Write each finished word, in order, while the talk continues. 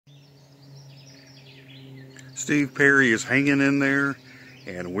Steve Perry is hanging in there,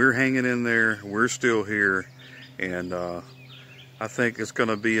 and we're hanging in there. We're still here, and I think it's going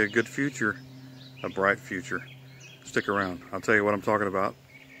to be a good future, a bright future. Stick around. I'll tell you what I'm talking about.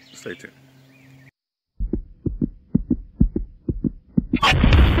 Stay tuned.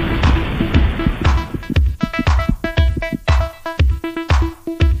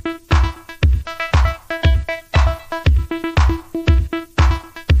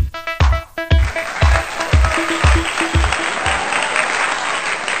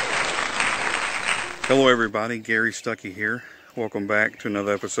 Hello everybody, Gary Stuckey here. Welcome back to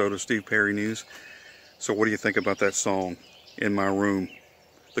another episode of Steve Perry News. So what do you think about that song, In My Room?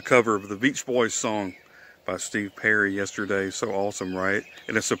 The cover of the Beach Boys song by Steve Perry yesterday. So awesome, right?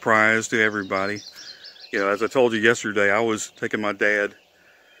 And a surprise to everybody. You know, as I told you yesterday, I was taking my dad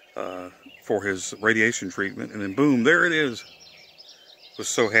for his radiation treatment, and then boom, there it is. Was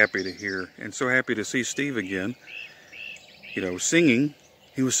so happy to hear and so happy to see Steve again. You know, singing.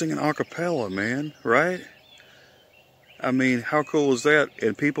 He was singing a cappella, man, right? I mean, how cool is that?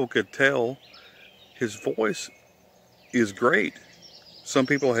 And people could tell his voice is great. Some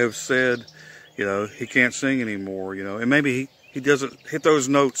people have said, you know, he can't sing anymore, you know, and maybe he doesn't hit those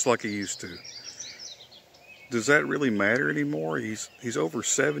notes like he used to. Does that really matter anymore? He's over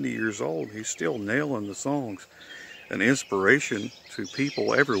 70 years old. He's still nailing the songs. An inspiration to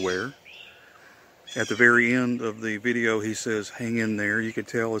people everywhere. At the very end of the video, he says, hang in there. You could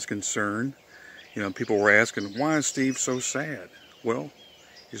tell his concern. You know, people were asking, why is Steve so sad? Well,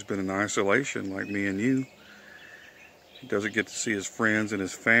 he's been in isolation like me and you. He doesn't get to see his friends and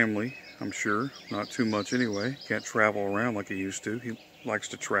his family, I'm sure. Not too much anyway. Can't travel around like he used to. He likes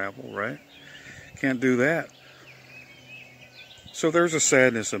to travel, right? Can't do that. So there's a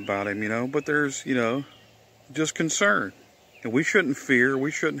sadness about him, you know, but there's, you know, just concern. And we shouldn't fear,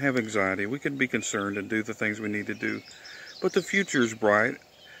 we shouldn't have anxiety. We can be concerned and do the things we need to do. But the future's bright.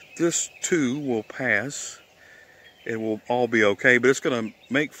 This too will pass. It will all be okay, but it's going to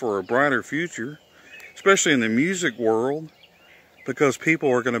make for a brighter future, especially in the music world, because people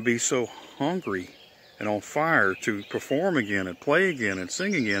are going to be so hungry and on fire to perform again and play again and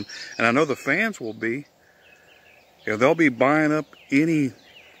sing again. And I know the fans will be. You know, they'll be buying up any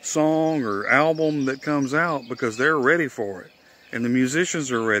song or album that comes out because they're ready for it and the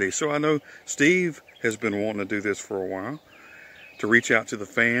musicians are ready. So I know Steve has been wanting to do this for a while, to reach out to the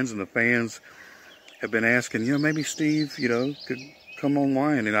fans, and the fans have been asking, you know, maybe Steve, you know, could come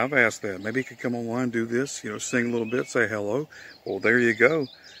online. And I've asked that, maybe he could come online, do this, you know, sing a little bit, say hello. Well, there you go.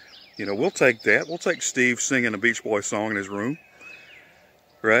 You know, we'll take that. We'll take Steve singing a Beach Boys song in his room,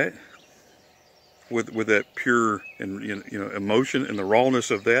 right? With that pure and you know emotion and the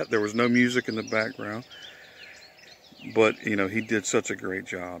rawness of that. There was no music in the background, but you know he did such a great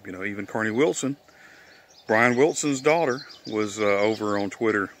job. You know, even Carney Wilson, Brian Wilson's daughter, was over on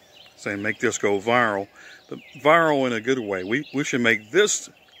Twitter saying, "Make this go viral," but viral in a good way. We should make this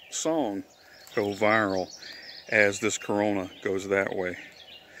song go viral as this Corona goes that way.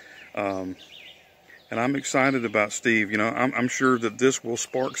 And I'm excited about Steve. You know, I'm sure that this will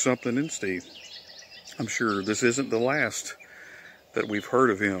spark something in Steve. I'm sure this isn't the last that we've heard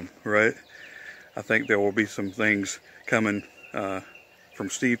of him, right? I think there will be some things coming from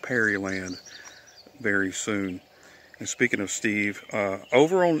Steve Perry land very soon. And speaking of Steve,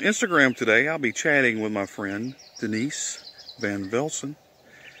 over on Instagram today, I'll be chatting with my friend Denise Van Velsen,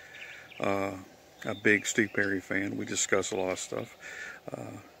 a big Steve Perry fan. We discuss a lot of stuff,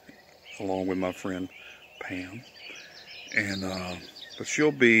 along with my friend Pam. And but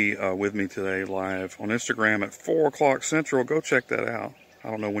she'll be with me today live on Instagram at 4 o'clock Central. Go check that out. I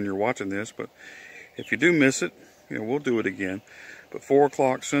don't know when you're watching this, but if you do miss it, you know, we'll do it again. But 4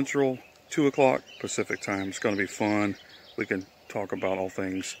 o'clock Central, 2 o'clock Pacific time. It's going to be fun. We can talk about all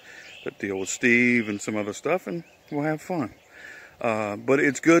things that deal with Steve and some other stuff, and we'll have fun. But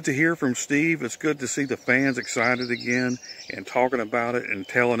it's good to hear from Steve. It's good to see the fans excited again and talking about it and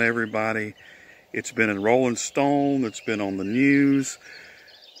telling everybody. It's been in Rolling Stone. It's been on the news.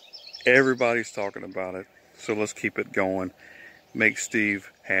 Everybody's talking about it. So let's keep it going. Make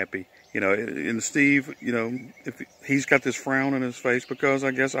Steve happy. You know, and Steve, you know, if he's got this frown on his face because,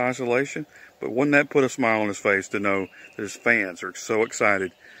 I guess, isolation. But wouldn't that put a smile on his face to know that his fans are so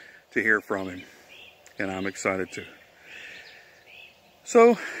excited to hear from him? And I'm excited too.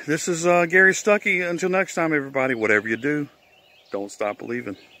 So this is Gary Stuckey. Until next time, everybody, whatever you do, don't stop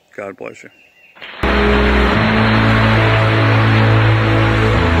believing. God bless you.